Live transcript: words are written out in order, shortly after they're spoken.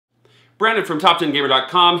Brandon from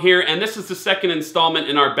Top10Gamer.com here, and this is the second installment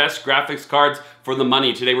in our best graphics cards for the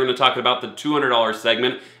money. Today we're going to talk about the $200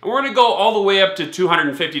 segment, and we're going to go all the way up to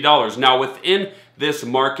 $250. Now within this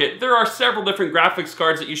market, there are several different graphics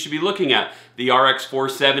cards that you should be looking at. The RX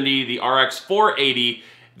 470, the RX 480,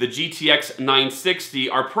 the GTX 960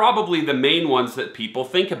 are probably the main ones that people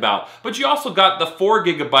think about. But you also got the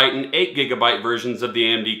 4GB and 8GB versions of the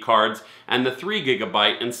AMD cards, and the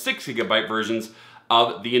 3GB and 6GB versions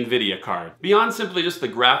of the NVIDIA card. Beyond simply just the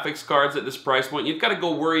graphics cards at this price point, you've got to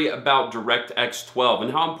go worry about DirectX 12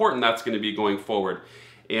 and how important that's going to be going forward.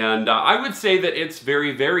 And I would say that it's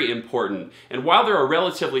very, very important. And while there are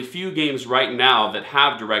relatively few games right now that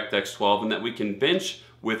have DirectX 12 and that we can bench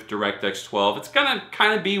with DirectX 12, it's gonna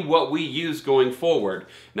kind of be what we use going forward.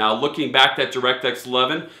 Now, looking back at DirectX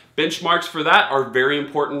 11, benchmarks for that are very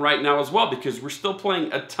important right now as well, because we're still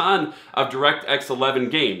playing a ton of DirectX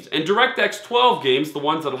 11 games. And DirectX 12 games, the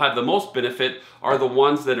ones that'll have the most benefit, are the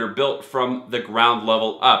ones that are built from the ground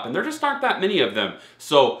level up. And there just aren't that many of them.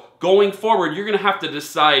 So going forward, you're gonna have to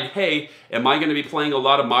decide, hey, am I gonna be playing a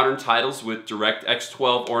lot of modern titles with DirectX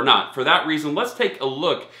 12 or not? For that reason, let's take a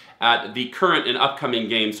look at the current and upcoming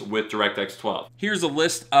games with DirectX 12. Here's a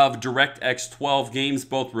list of DirectX 12 games,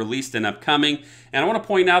 both released and upcoming. And I want to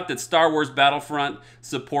point out that Star Wars Battlefront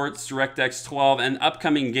supports DirectX 12, and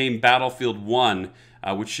upcoming game Battlefield 1,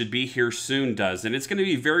 which should be here soon, does. And it's going to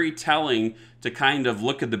be very telling to kind of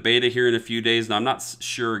look at the beta here in a few days. Now, I'm not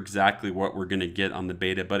sure exactly what we're going to get on the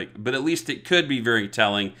beta, but at least it could be very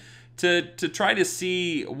telling to try to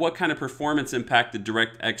see what kind of performance impact the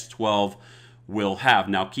DirectX 12 will have.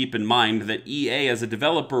 Now keep in mind that EA as a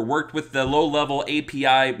developer worked with the low-level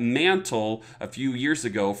API Mantle a few years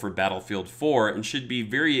ago for Battlefield 4 and should be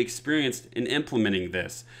very experienced in implementing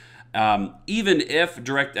this. Even if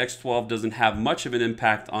DirectX 12 doesn't have much of an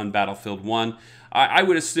impact on Battlefield 1, I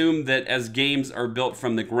would assume that as games are built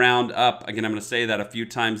from the ground up, again I'm going to say that a few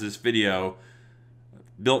times this video,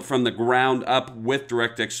 built from the ground up with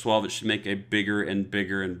DirectX 12, it should make a bigger and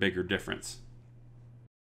bigger and bigger difference.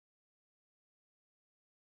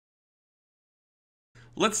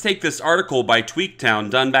 Let's take this article by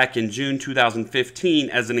Tweaktown done back in June 2015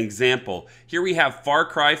 as an example. Here we have Far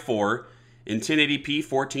Cry 4 in 1080p,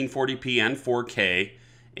 1440p, and 4K,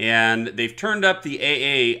 and they've turned up the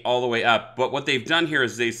AA all the way up, but what they've done here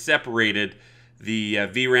is they separated the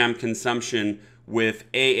VRAM consumption with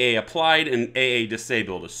AA applied and AA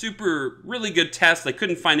disabled. A really good test. I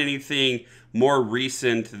couldn't find anything more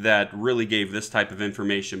recent that really gave this type of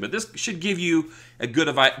information, but this should give you a good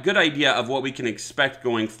idea of what we can expect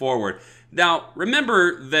going forward. Now,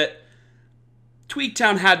 remember that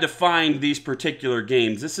Tweaktown had to find these particular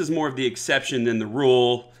games. This is more of the exception than the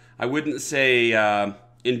rule. I wouldn't say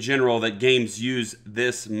in general that games use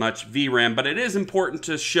this much VRAM, but it is important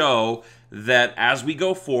to show that as we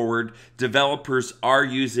go forward, developers are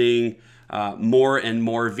using more and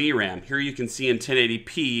more VRAM. Here you can see in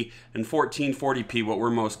 1080p and 1440p what we're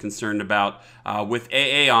most concerned about. With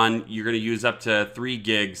AA on, you're going to use up to 3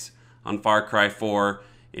 gigs on Far Cry 4,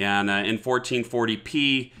 and in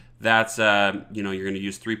 1440p, that's you're going to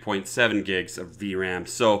use 3.7 gigs of VRAM.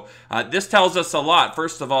 So this tells us a lot.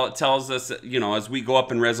 First of all, it tells us, as we go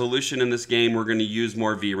up in resolution in this game, we're going to use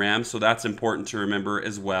more VRAM. So that's important to remember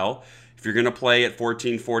as well. If you're going to play at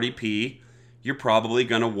 1440p, you're probably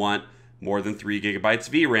going to want more than 3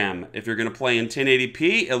 gigabytes VRAM. If you're going to play in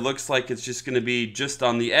 1080p, it looks like it's just going to be just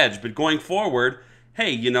on the edge. But going forward,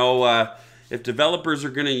 hey, if developers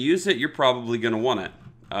are going to use it, you're probably going to want it.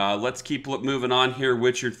 Let's keep moving on here.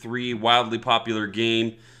 Witcher 3, wildly popular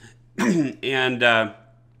game. And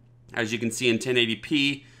as you can see in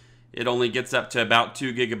 1080p, it only gets up to about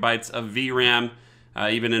 2 gigabytes of VRAM.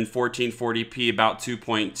 Even in 1440p, about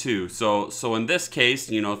 2.2. So in this case,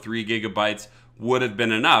 3 gigabytes would have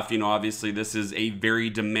been enough. Obviously this is a very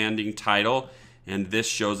demanding title, and this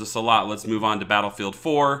shows us a lot. Let's move on to Battlefield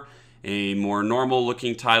 4, a more normal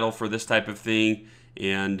looking title for this type of thing.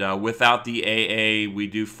 And without the AA, we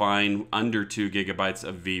do find under 2 gigabytes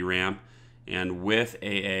of VRAM. And with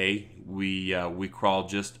AA, we crawl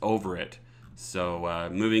just over it. So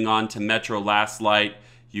moving on to Metro Last Light,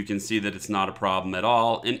 you can see that it's not a problem at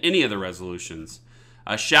all in any of the resolutions.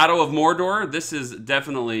 Shadow of Mordor, this is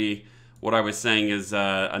definitely what I was saying is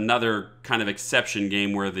another kind of exception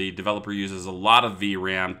game where the developer uses a lot of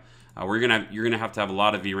VRAM. You're gonna have to have a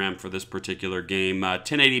lot of VRAM for this particular game.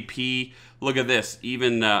 1080p, look at this.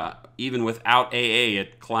 Even without AA,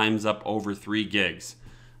 it climbs up over 3 gigs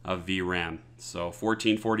of VRAM. So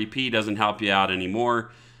 1440p doesn't help you out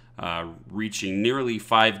anymore. reaching nearly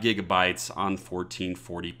 5 gigabytes on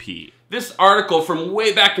 1440p. This article from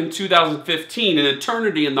way back in 2015, an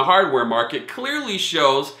eternity in the hardware market, clearly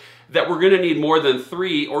shows that we're going to need more than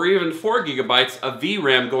 3 or even 4 gigabytes of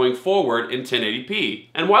VRAM going forward in 1080p.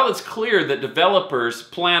 And while it's clear that developers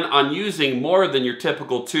plan on using more than your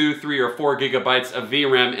typical 2, 3, or 4 gigabytes of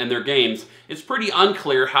VRAM in their games, it's pretty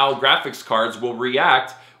unclear how graphics cards will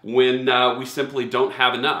react when we simply don't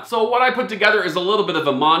have enough. So what I put together is a little bit of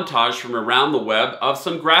a montage from around the web of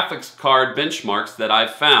some graphics card benchmarks that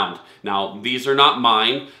I've found. Now, these are not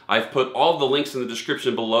mine. I've put all the links in the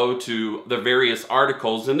description below to the various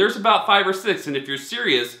articles, and there's about 5 or 6, and if you're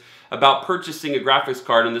serious about purchasing a graphics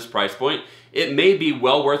card in this price point, it may be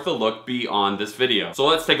well worth a look beyond this video. So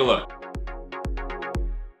let's take a look.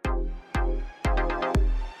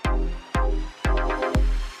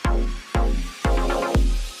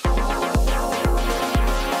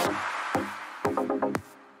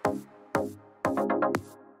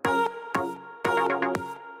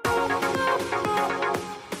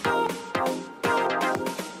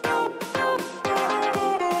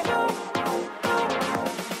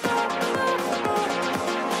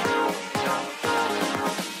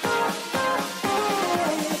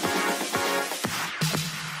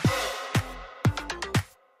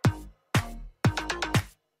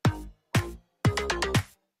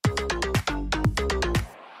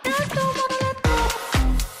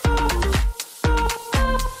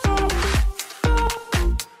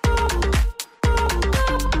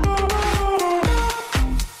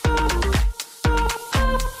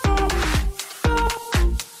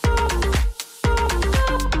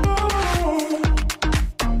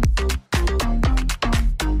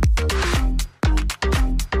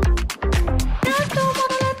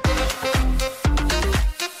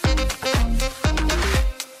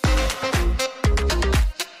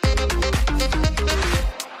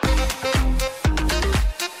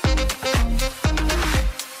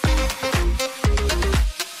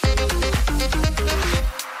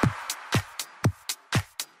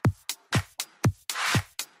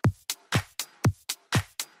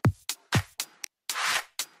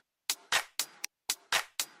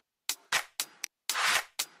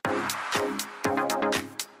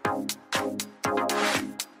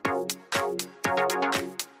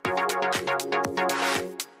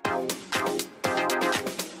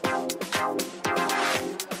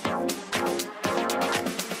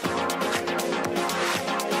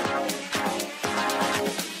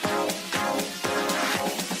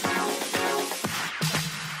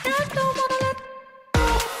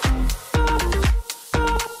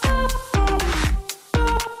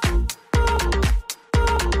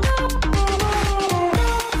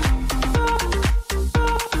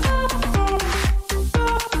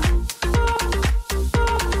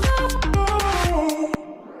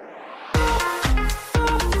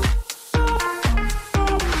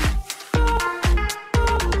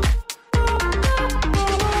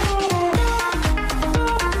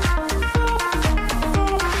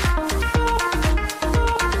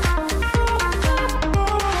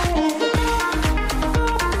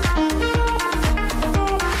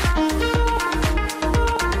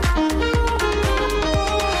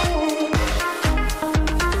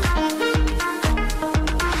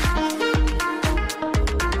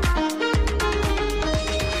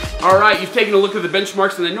 Alright, you've taken a look at the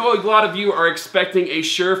benchmarks, and I know a lot of you are expecting a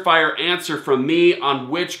surefire answer from me on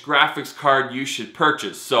which graphics card you should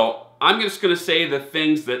purchase. So I'm just going to say the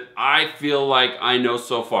things that I feel like I know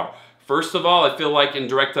so far. First of all, I feel like in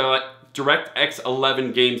DirectX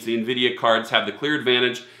 11 games, the NVIDIA cards have the clear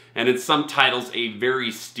advantage, and in some titles, a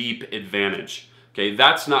very steep advantage. Okay,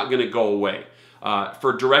 that's not going to go away.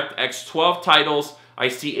 For DirectX 12 titles, I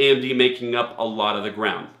see AMD making up a lot of the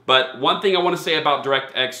ground. But one thing I want to say about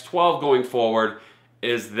DirectX 12 going forward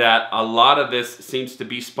is that a lot of this seems to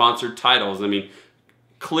be sponsored titles. I mean,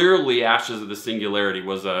 clearly Ashes of the Singularity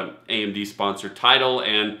was a AMD sponsored title,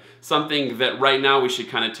 and something that right now we should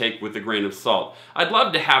kind of take with a grain of salt. I'd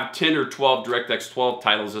love to have 10 or 12 DirectX 12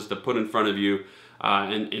 titles just to put in front of you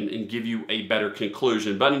and give you a better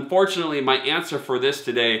conclusion. But unfortunately, my answer for this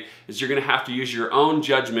today is you're going to have to use your own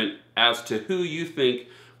judgment as to who you think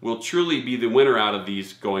will truly be the winner out of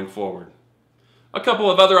these going forward. A couple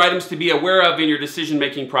of other items to be aware of in your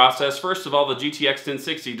decision-making process. First of all, the GTX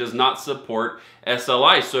 1060 does not support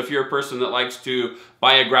SLI. So if you're a person that likes to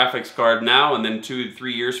buy a graphics card now and then 2 to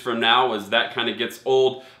 3 years from now, as that kind of gets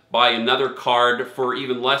old, buy another card for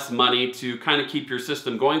even less money to kind of keep your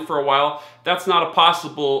system going for a while, that's not a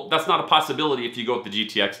possibility if you go with the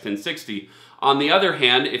GTX 1060. On the other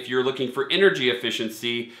hand, if you're looking for energy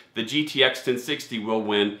efficiency, the GTX 1060 will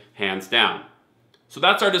win hands down. So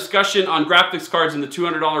that's our discussion on graphics cards in the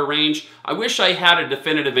 $200 range. I wish I had a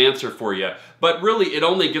definitive answer for you, but really it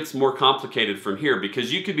only gets more complicated from here,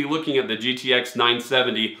 because you could be looking at the GTX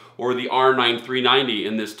 970 or the R9 390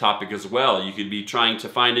 in this topic as well. You could be trying to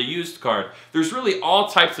find a used card. There's really all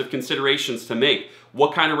types of considerations to make.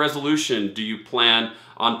 What kind of resolution do you plan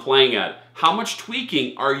on playing at? How much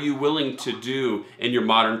tweaking are you willing to do in your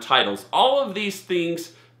modern titles? All of these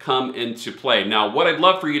things come into play. Now, what I'd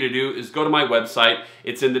love for you to do is go to my website.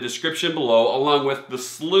 It's in the description below, along with the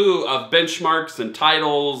slew of benchmarks and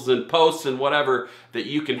titles and posts and whatever that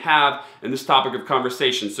you can have in this topic of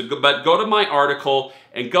conversation. So go to my article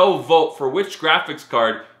and go vote for which graphics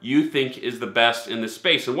card you think is the best in this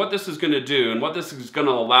space. And what this is going to do, and what this is going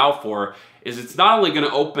to allow for, is it's not only going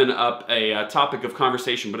to open up a topic of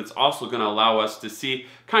conversation, but it's also going to allow us to see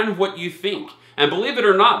kind of what you think. And believe it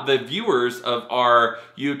or not, the viewers of our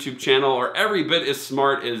YouTube channel are every bit as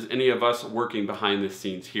smart as any of us working behind the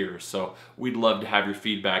scenes here. So we'd love to have your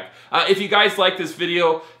feedback. If you guys like this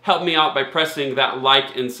video, help me out by pressing that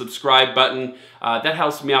like and subscribe button. That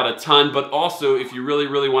helps me out a ton. But also, if you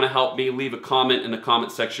really want to help me, leave a comment in the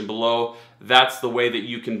comment section below. That's the way that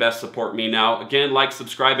you can best support me now. Again, like,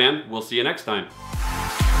 subscribe, and we'll see you next time.